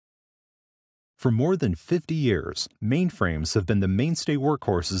For more than 50 years, mainframes have been the mainstay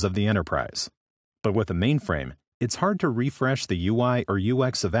workhorses of the enterprise. But with a mainframe, it's hard to refresh the UI or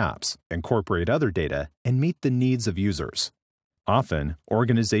UX of apps, incorporate other data, and meet the needs of users. Often,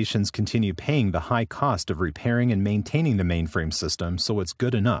 organizations continue paying the high cost of repairing and maintaining the mainframe system so it's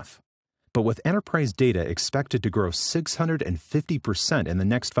good enough. But with enterprise data expected to grow 650% in the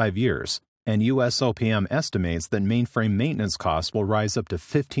next 5 years, and US OPM estimates that mainframe maintenance costs will rise up to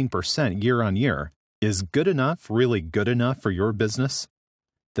 15% year on year, is good enough really good enough for your business?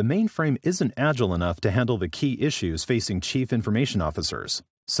 The mainframe isn't agile enough to handle the key issues facing chief information officers,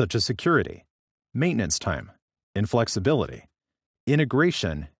 such as security, maintenance time, inflexibility,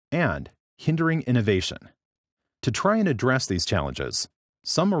 integration, and hindering innovation. To try and address these challenges,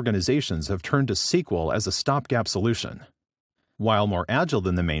 some organizations have turned to SQL as a stopgap solution. While more agile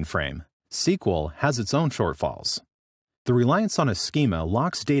than the mainframe, SQL has its own shortfalls. The reliance on a schema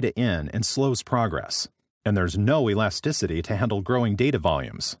locks data in and slows progress, and there's no elasticity to handle growing data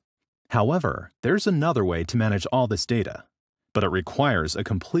volumes. However, there's another way to manage all this data, but it requires a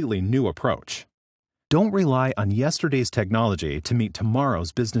completely new approach. Don't rely on yesterday's technology to meet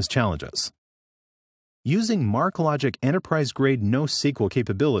tomorrow's business challenges. Using MarkLogic enterprise-grade NoSQL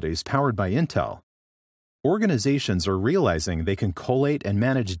capabilities powered by Intel, organizations are realizing they can collate and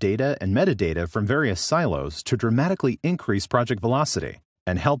manage data and metadata from various silos to dramatically increase project velocity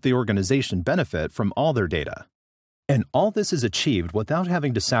and help the organization benefit from all their data. And all this is achieved without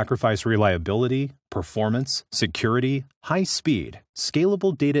having to sacrifice reliability, performance, security, high speed,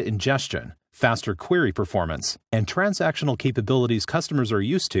 scalable data ingestion, faster query performance, and transactional capabilities customers are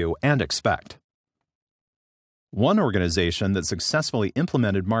used to and expect. One organization that successfully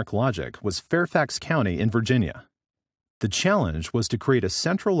implemented MarkLogic was Fairfax County in Virginia. The challenge was to create a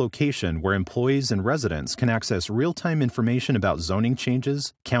central location where employees and residents can access real-time information about zoning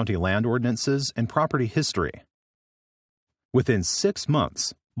changes, county land ordinances, and property history. Within 6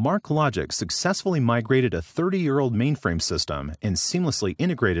 months, MarkLogic successfully migrated a 30-year-old mainframe system and seamlessly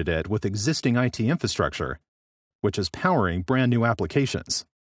integrated it with existing IT infrastructure, which is powering brand new applications.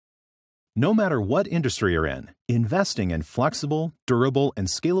 No matter what industry you're in, investing in flexible, durable, and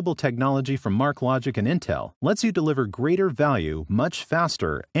scalable technology from MarkLogic and Intel lets you deliver greater value much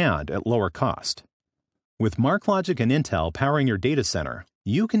faster and at lower cost. With MarkLogic and Intel powering your data center,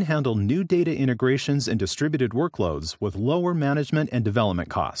 you can handle new data integrations and distributed workloads with lower management and development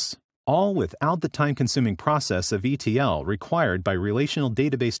costs, all without the time-consuming process of ETL required by relational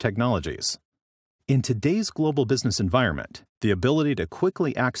database technologies. In today's global business environment, the ability to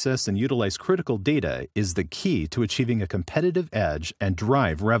quickly access and utilize critical data is the key to achieving a competitive edge and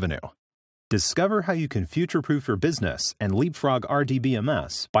drive revenue. Discover how you can future-proof your business and leapfrog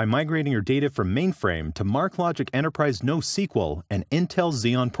RDBMS by migrating your data from mainframe to MarkLogic Enterprise NoSQL and Intel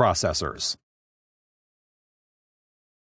Xeon processors.